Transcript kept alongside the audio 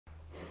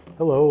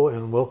Hello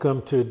and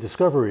welcome to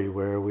Discovery,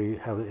 where we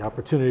have the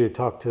opportunity to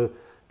talk to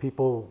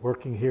people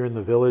working here in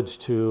the village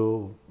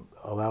to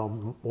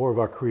allow more of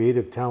our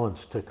creative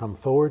talents to come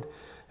forward.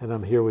 And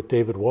I'm here with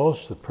David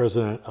Walsh, the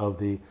president of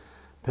the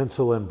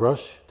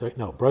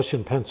Brush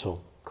and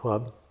Pencil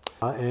Club.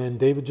 And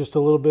David, just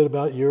a little bit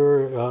about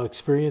your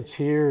experience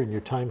here and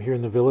your time here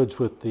in the village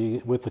with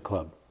the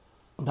club.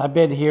 I've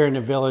been here in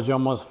the village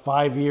almost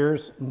 5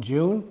 years in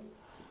June,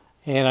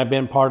 and I've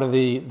been part of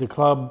the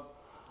club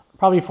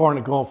probably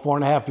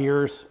 4.5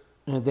 years,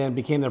 and then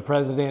became the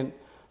president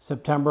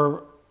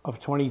September of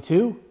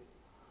 22.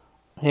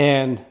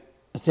 And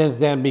since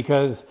then,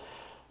 because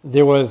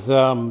there was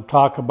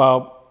talk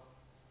about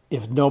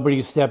if nobody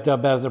stepped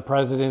up as the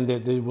president,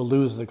 that they would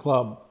lose the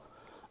club,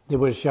 they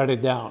would shut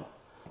it down.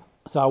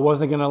 So I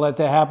wasn't going to let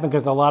that happen,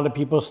 because a lot of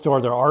people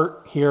store their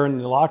art here in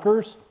the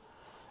lockers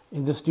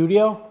in the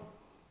studio,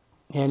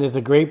 and it's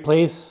a great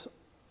place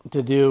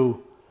to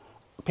do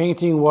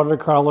painting,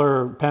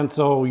 watercolor,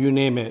 pencil, you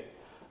name it,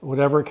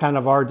 whatever kind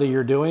of art that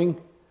you're doing.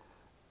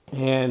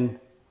 And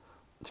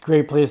it's a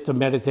great place to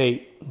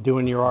meditate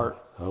doing your art.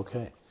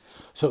 Okay.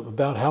 So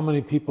about how many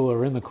people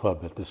are in the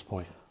club at this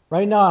point?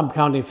 Right now I'm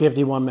counting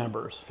 51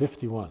 members.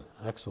 51,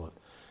 excellent.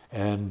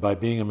 And by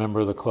being a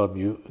member of the club,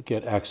 you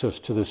get access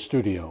to the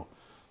studio,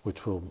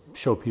 which we'll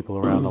show people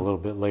around a little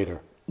bit later.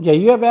 Yeah,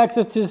 you have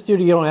access to the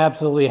studio. You don't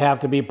absolutely have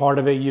to be part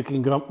of it. You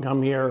can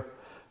come here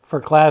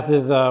for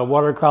classes,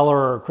 watercolor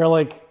or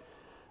acrylic,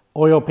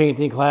 oil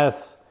painting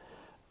class.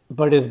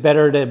 But it's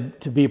better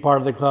to be part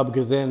of the club,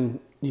 because then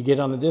you get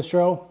on the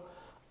distro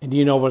and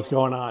you know what's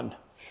going on.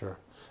 Sure.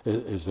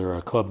 Is there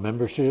a club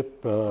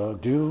membership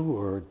due?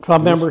 Or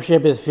club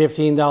membership is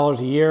 $15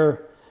 a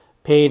year,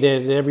 paid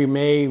at every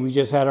May. We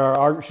just had our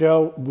art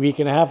show a week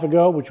and a half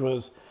ago, which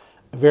was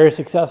very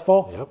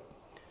successful. Yep.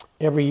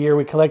 Every year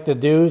we collect the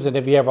dues, and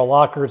if you have a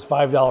locker, it's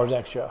 $5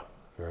 extra.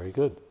 Very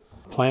good.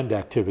 Planned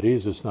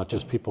activities, it's not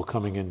just people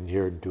coming in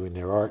here and doing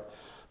their art.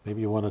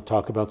 Maybe you want to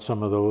talk about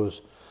some of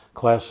those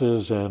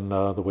classes and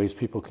the ways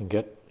people can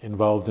get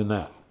involved in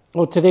that.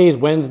 Well, today is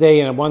Wednesday,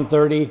 and at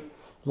 1:30,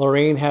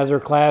 Lorraine has her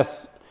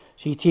class.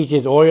 She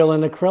teaches oil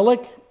and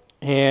acrylic,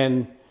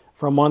 and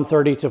from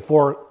 1:30 to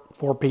 4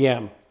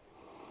 p.m.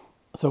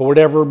 So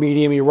whatever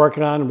medium you're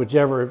working on,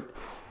 whichever,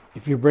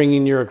 if you're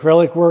bringing your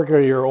acrylic work or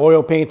your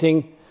oil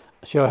painting,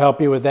 she'll help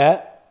you with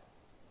that.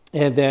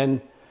 And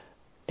then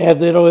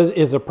Ed Little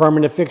is a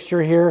permanent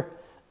fixture here,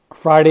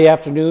 Friday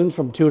afternoons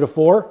from 2 to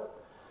 4.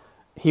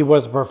 He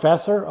was a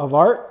professor of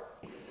art,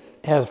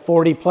 has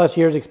 40 plus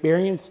years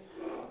experience,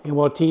 and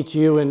will teach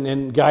you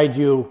and guide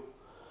you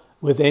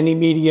with any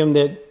medium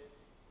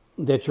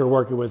that you're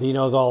working with. He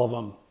knows all of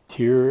them.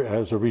 Here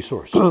as a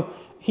resource.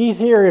 He's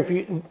here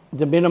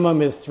the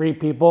minimum is 3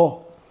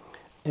 people,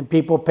 and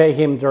people pay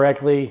him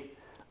directly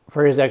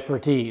for his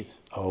expertise.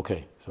 Oh,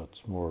 okay, so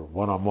it's more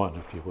one-on-one,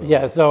 if you will.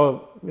 Yeah,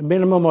 so a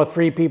minimum of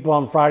 3 people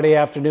on Friday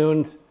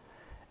afternoons,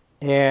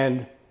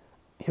 and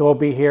he'll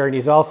be here. And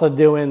he's also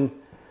doing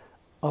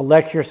a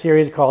lecture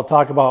series called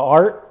Talk About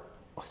Art,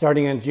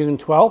 starting on June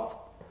 12th.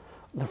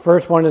 The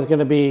first one is going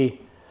to be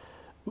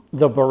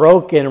the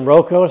Baroque and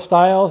Rococo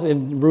styles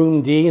in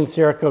Room D in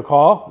Sarah Cook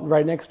Hall,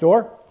 right next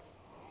door.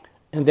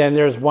 And then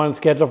there's one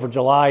scheduled for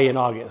July and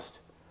August.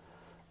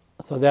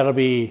 So that'll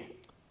be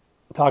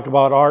talk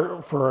about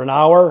art for an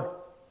hour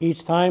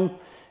each time,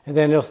 and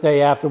then he'll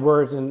stay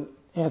afterwards and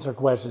answer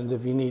questions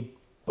if you need.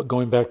 But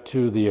going back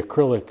to the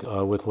acrylic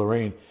with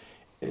Lorraine,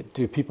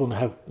 do people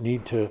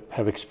need to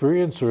have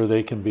experience, or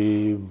they can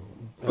be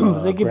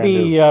they could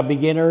be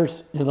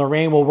beginners, and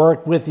Lorraine will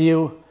work with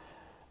you.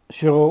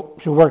 She'll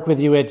work with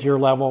you at your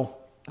level,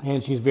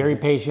 and she's very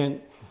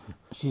patient.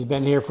 She's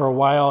been here for a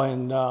while,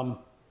 and I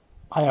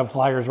have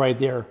flyers right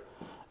there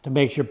to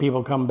make sure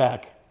people come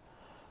back.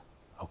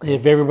 Okay.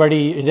 If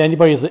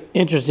anybody's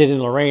interested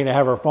in Lorraine, I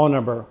have her phone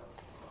number.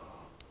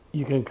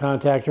 You can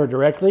contact her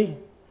directly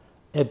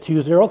at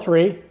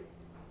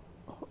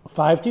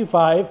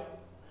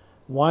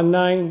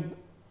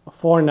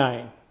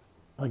 203-525-1949.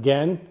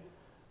 Again,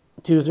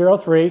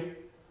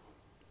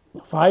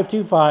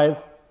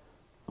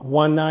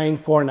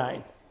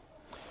 203-525-1949.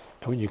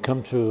 And when you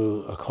come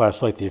to a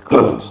class like the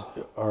acrylics,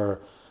 are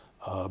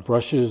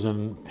brushes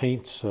and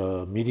paints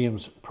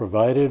mediums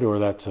provided, or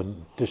that's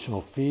an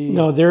additional fee?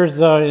 No,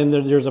 there's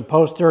a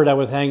poster that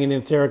was hanging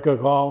in Sarah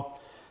Cook Hall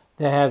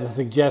that has a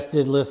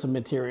suggested list of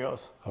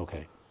materials.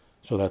 Okay,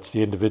 so that's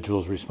the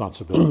individual's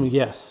responsibility.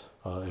 Yes.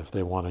 If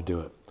they want to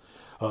do it.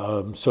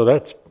 So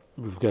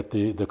we've got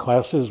the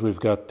classes, we've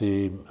got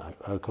I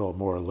call it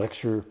more a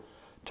lecture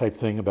type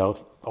thing about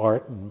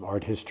art and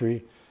art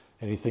history.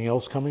 Anything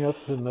else coming up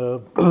in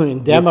the...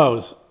 in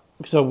demos.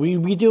 So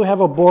we do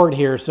have a board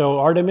here. So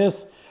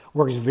Artemis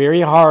works very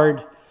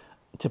hard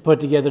to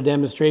put together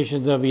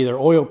demonstrations of either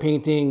oil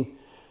painting,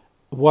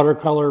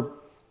 watercolor,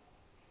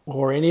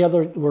 or any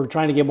other. We're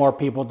trying to get more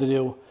people to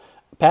do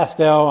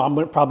pastel.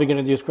 I'm probably going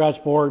to do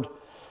scratch board.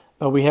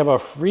 But we have a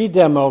free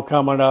demo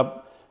coming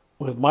up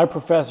with my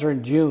professor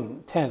in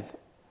June 10th,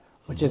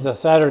 which is a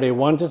Saturday,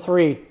 1 to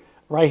 3,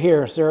 right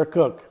here, Sarah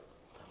Cook.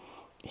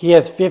 He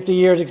has 50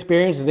 years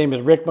experience. His name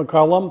is Rick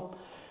McCullum.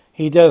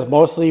 He does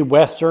mostly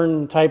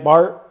Western type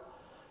art,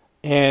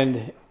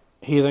 and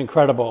he's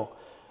incredible.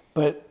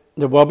 But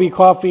there will be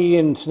coffee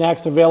and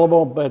snacks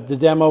available, but the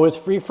demo is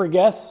free for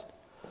guests.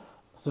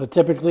 So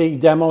typically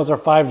demos are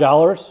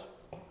 $5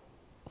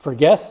 for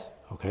guests.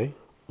 Okay.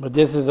 But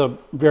this is a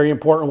very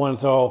important one,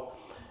 so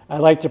I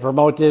like to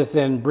promote this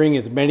and bring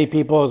as many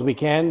people as we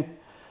can.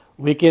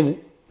 We can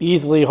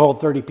easily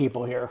hold 30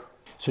 people here.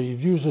 So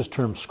you've used this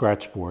term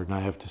scratchboard, and I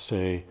have to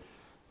say,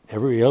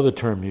 every other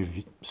term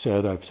you've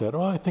said, I've said,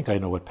 oh, I think I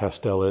know what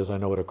pastel is, I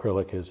know what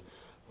acrylic is,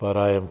 but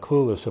I am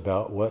clueless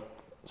about what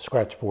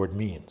scratchboard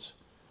means.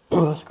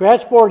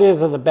 Scratchboard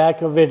is, on the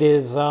back of it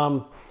is,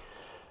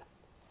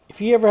 if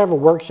you ever have a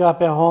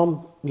workshop at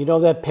home, you know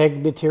that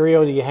peg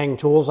material that you hang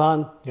tools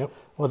on? Yep.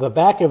 Well, the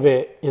back of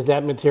it is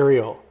that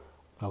material.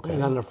 Okay.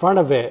 And on the front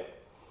of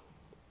it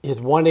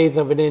is 1/8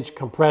 of an inch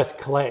compressed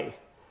clay.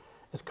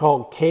 It's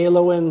called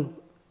kaolin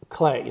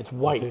clay. It's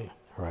white. Okay.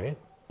 Right.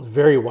 It's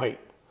very white.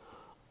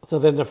 So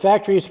then the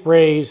factory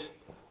sprays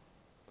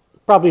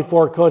probably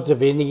 4 coats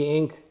of India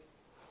ink.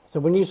 So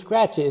when you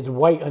scratch it, it's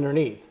white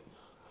underneath.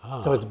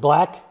 So it's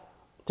black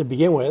to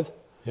begin with.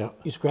 Yeah.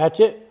 You scratch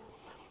it,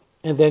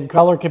 and then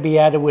color can be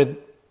added with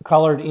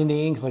colored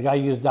India inks, like I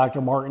use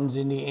Dr. Martin's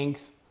India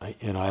inks.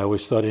 And I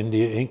always thought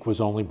India ink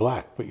was only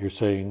black, but you're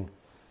saying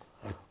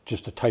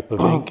just a type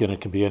of ink and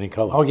it can be any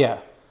color. Oh yeah.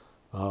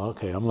 Oh,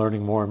 okay, I'm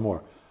learning more and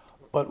more.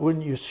 But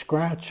when you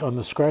scratch on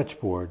the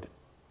scratchboard,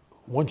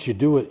 once you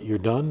do it, you're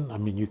done? I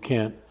mean, you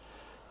can't,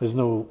 there's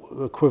no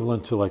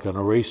equivalent to like an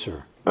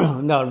eraser.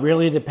 No, it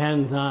really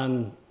depends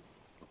on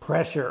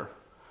pressure.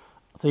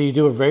 So you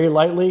do it very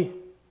lightly.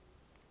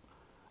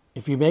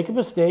 If you make a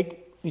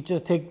mistake, you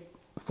just take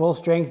full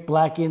strength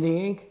black India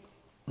ink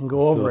and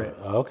go over it.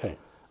 Okay.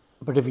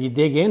 But if you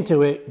dig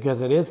into it,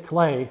 because it is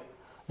clay,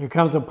 there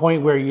comes a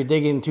point where you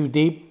dig in too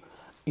deep,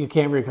 you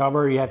can't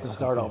recover, you have to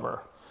start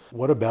over.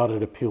 What about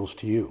it appeals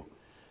to you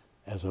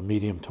as a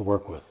medium to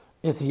work with?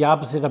 It's the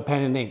opposite of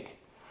pen and ink.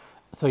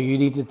 So you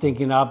need to think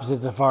in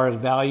opposites as far as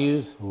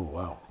values. Oh,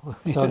 wow.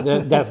 So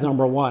that's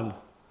number one.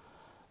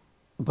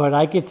 But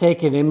I could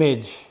take an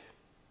image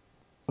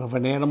of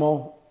an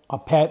animal, a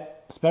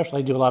pet, especially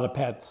I do a lot of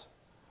pets,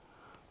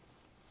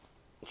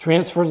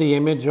 transfer the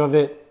image of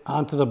it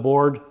onto the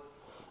board,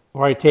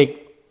 or I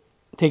take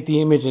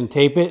the image and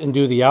tape it and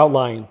do the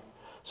outline.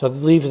 So it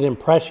leaves an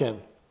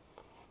impression.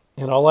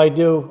 And all I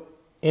do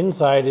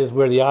inside is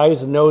where the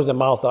eyes, nose, and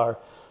mouth are,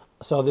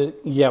 so that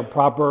you have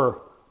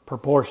proper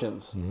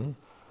proportions. Mm-hmm.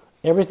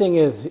 Everything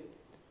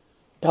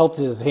else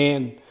is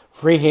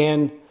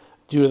freehand,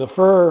 do the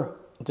fur,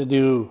 to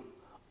do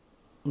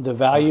the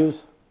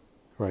values.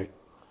 Right.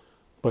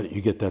 But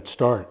you get that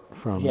start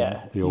from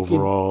the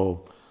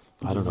overall,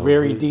 I don't know.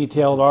 Very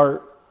detailed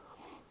art.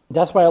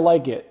 That's why I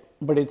like it.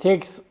 But it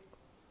takes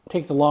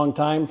a long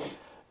time.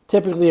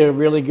 Typically a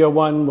really good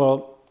one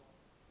will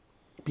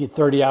be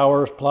 30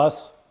 hours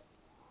plus,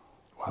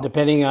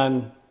 depending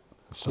on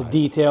the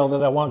detail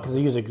that I want, because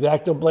I use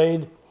X-Acto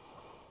blade.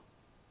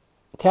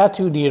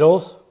 Tattoo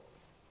needles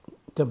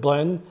to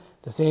blend,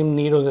 the same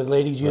needles that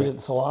ladies use at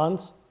the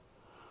salons.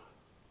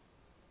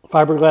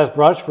 Fiberglass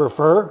brush for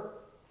fur.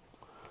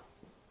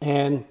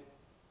 And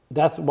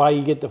that's why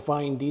you get the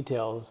fine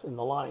details in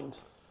the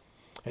lines.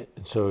 And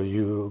so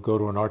you go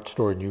to an art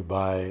store and you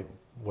buy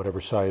whatever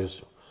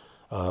size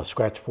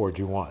scratchboard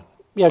you want.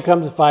 Yeah, it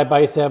comes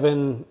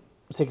 5x7,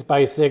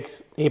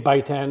 6x6,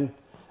 8x10,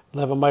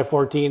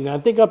 11x14, and I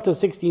think up to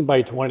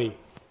 16x20.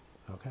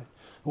 Okay.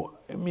 Well,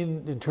 I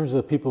mean, in terms of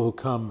the people who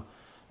come,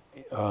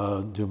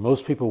 do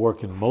most people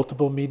work in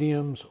multiple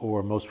mediums,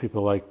 or most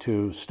people like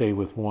to stay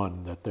with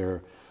one that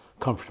they're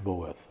comfortable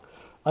with?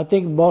 I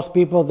think most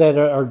people that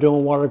are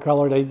doing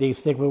watercolor, they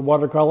stick with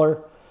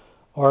watercolor,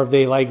 or if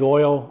they like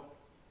oil,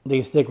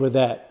 they stick with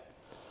that.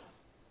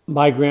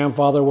 My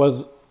grandfather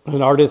was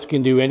an artist,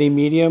 can do any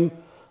medium,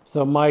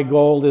 so my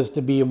goal is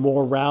to be a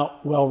more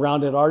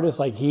well-rounded artist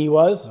like he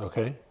was.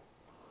 Okay.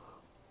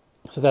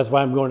 So that's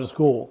why I'm going to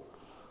school.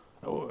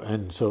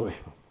 And so,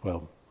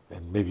 well,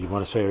 and maybe you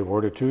want to say a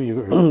word or two?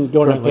 You're going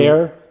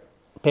to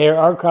Pear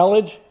Art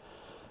College.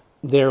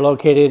 They're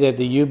located at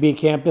the UB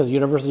campus,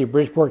 University of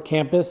Bridgeport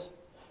campus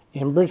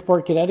in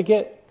Bridgeport,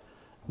 Connecticut.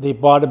 They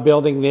bought a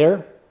building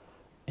there,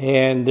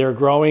 and they're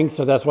growing,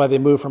 so that's why they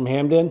moved from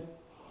Hamden.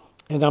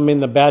 And I'm in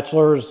the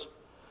bachelor's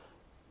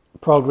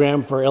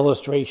program for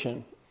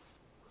illustration.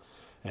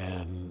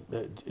 And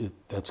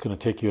that's going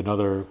to take you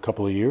another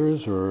couple of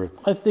years, or?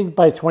 I think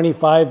by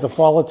 25, the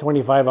fall of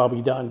 25, I'll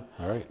be done.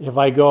 All right. If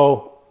I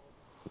go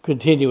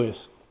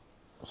continuous,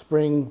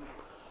 spring,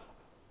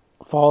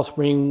 fall,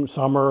 spring,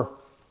 summer,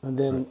 and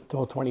then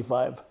till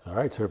 25. All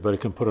right, so everybody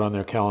can put it on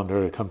their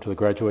calendar to come to the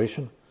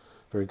graduation.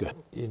 Very good.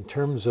 In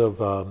terms of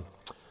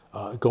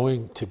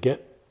going to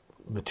get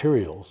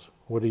materials,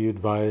 what do you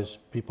advise?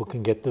 People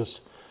can get this,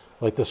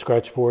 like the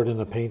scratchboard and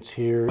the paints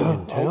here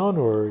in town,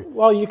 or?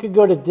 Well, you could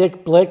go to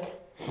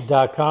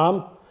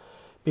dickblick.com,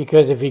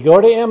 because if you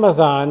go to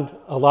Amazon,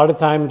 a lot of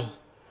times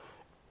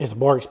it's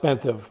more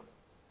expensive.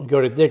 Okay.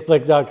 Go to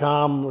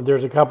dickblick.com.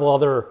 There's a couple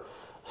other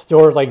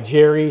stores like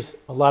Jerry's.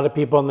 A lot of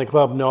people in the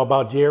club know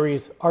about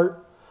Jerry's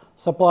art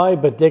supply,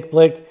 but Dick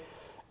Blick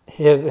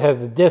has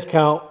a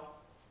discount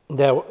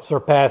that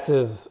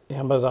surpasses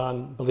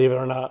Amazon, believe it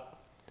or not.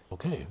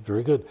 Okay,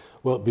 very good.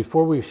 Well,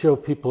 before we show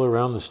people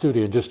around the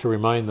studio, just to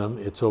remind them,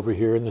 it's over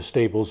here in the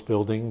Stables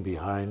building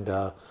behind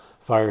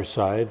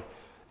Fireside,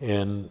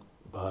 and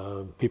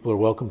people are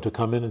welcome to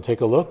come in and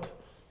take a look.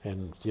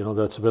 And you know,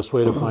 that's the best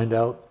way to find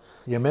out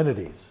the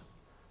amenities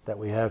that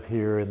we have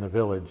here in the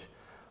village.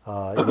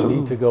 You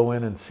need to go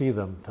in and see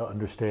them to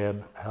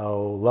understand how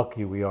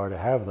lucky we are to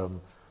have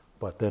them,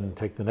 but then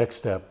take the next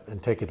step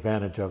and take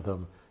advantage of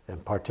them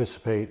and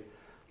participate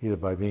either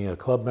by being a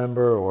club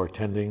member or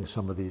attending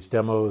some of these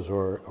demos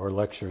or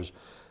lectures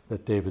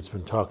that David's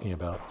been talking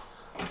about.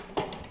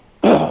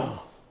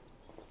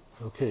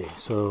 Okay,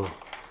 so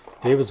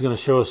David's going to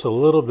show us a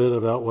little bit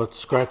about what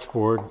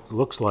Scratchboard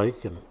looks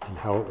like and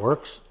how it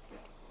works.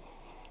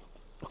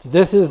 So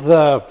this is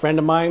a friend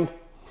of mine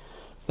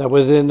that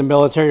was in the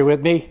military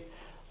with me,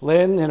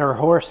 Lynn, and her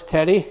horse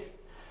Teddy,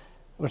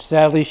 which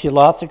sadly she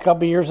lost a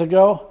couple years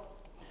ago.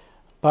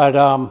 But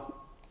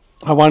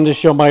I wanted to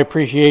show my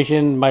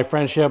appreciation, my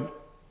friendship,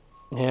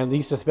 and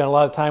used to spend a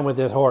lot of time with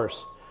this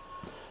horse.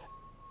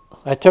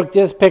 I took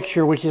this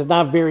picture, which is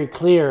not very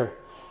clear,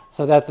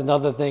 so that's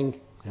another thing.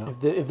 Yeah.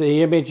 If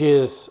the image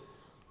is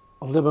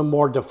a little bit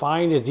more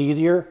defined, it's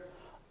easier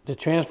to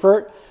transfer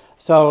it.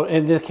 So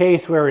in this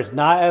case where it's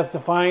not as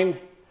defined,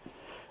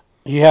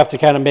 you have to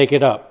kind of make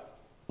it up.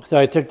 So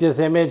I took this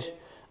image,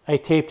 I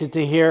taped it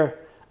to here,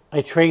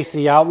 I traced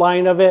the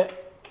outline of it,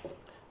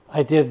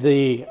 I did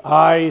the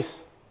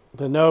eyes,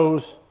 the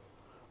nose,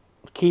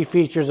 key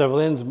features of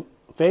Lynn's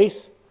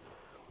face,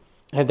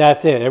 and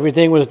that's it.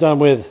 Everything was done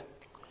with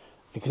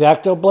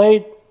X-Acto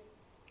blade,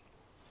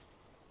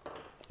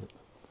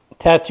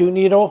 tattoo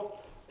needle.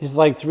 These are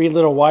like 3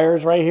 little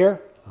wires right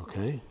here.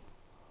 Okay.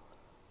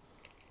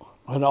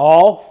 An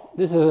awl.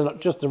 This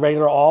isn't just a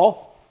regular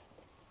awl.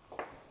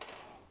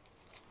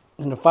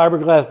 And a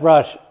fiberglass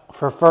brush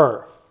for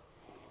fur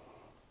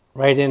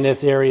right in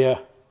this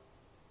area.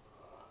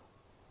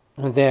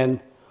 And then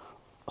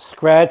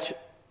scratch,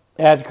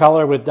 add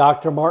color with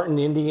Dr. Martin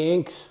India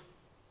inks.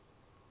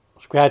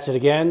 Scratch it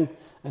again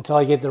until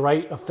I get the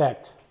right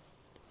effect.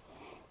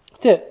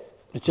 That's it.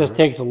 It just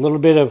takes a little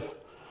bit of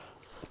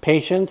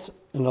patience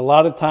and a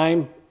lot of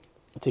time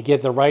to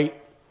get the right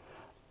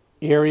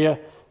area.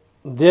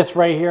 This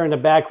right here in the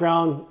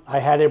background, I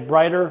had it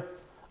brighter,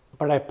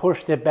 but I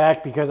pushed it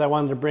back because I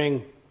wanted to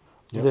bring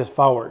this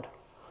forward.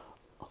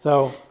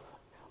 So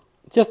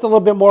just a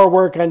little bit more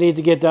work I need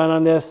to get done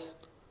on this,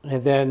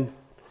 and then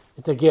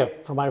it's a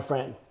gift for my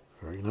friend.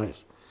 Very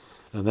nice.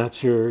 And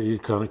that's you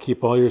kind of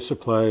keep all your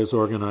supplies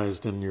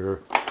organized in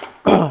your...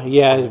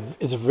 Yeah,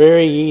 it's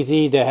very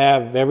easy to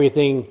have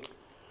everything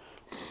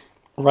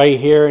right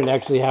here and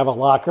actually have a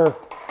locker,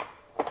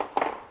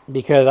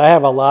 because I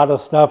have a lot of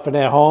stuff in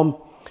at home.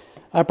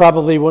 I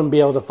probably wouldn't be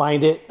able to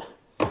find it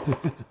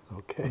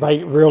Okay.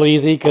 right real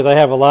easy because I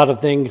have a lot of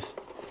things,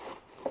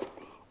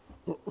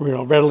 you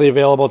know, readily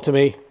available to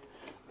me.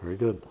 Very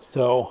good.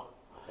 So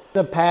in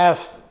the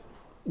past,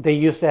 they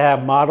used to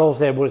have models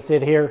that would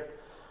sit here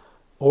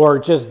or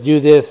just do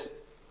this.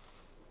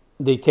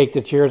 They take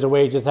the chairs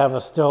away, just have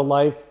a still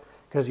life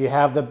because you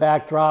have the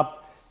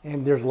backdrop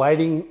and there's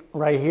lighting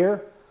right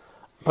here.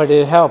 But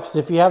it helps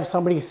if you have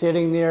somebody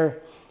sitting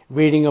there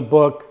reading a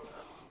book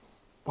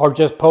or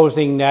just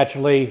posing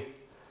naturally,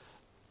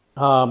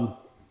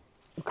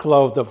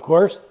 clothed, of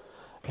course.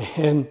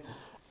 And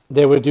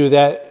they would do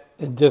that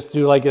and just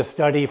do like a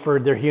study for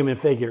their human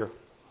figure.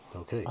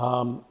 Okay.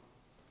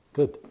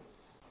 Good.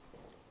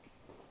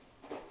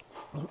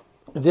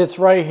 This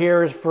right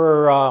here is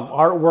for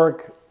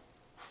artwork,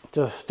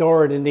 to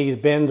store it in these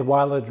bins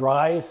while it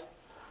dries.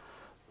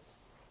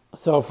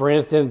 So for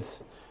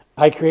instance,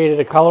 I created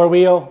a color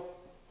wheel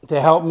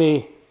to help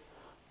me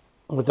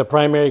with the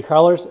primary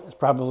colors. It's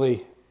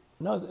probably,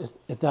 no,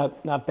 it's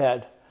not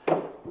bad.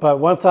 But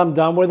once I'm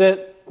done with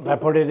it, I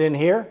put it in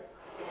here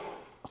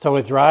so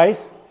it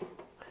dries,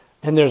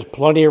 and there's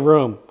plenty of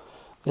room.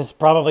 This is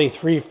probably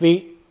 3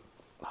 feet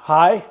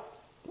high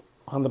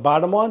on the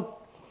bottom one.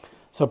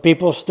 So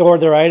people store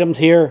their items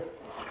here,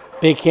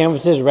 big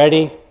canvases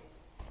ready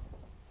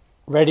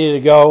to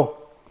go.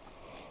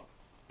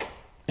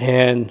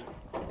 And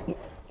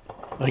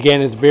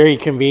again, it's very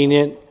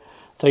convenient,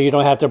 so you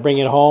don't have to bring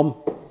it home,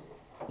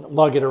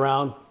 lug it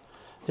around.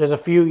 There's a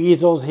few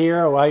easels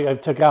here. I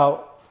took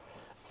out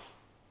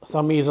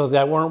some easels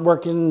that weren't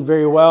working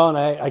very well, and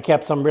I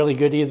kept some really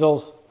good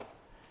easels.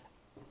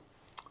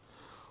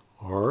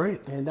 All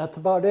right. And that's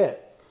about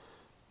it.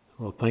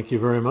 Well, thank you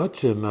very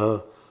much,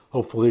 and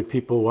hopefully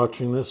people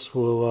watching this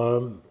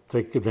will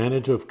take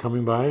advantage of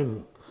coming by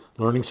and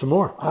learning some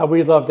more.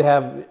 We'd love to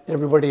have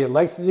everybody that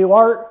likes to do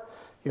art.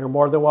 You're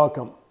more than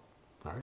welcome.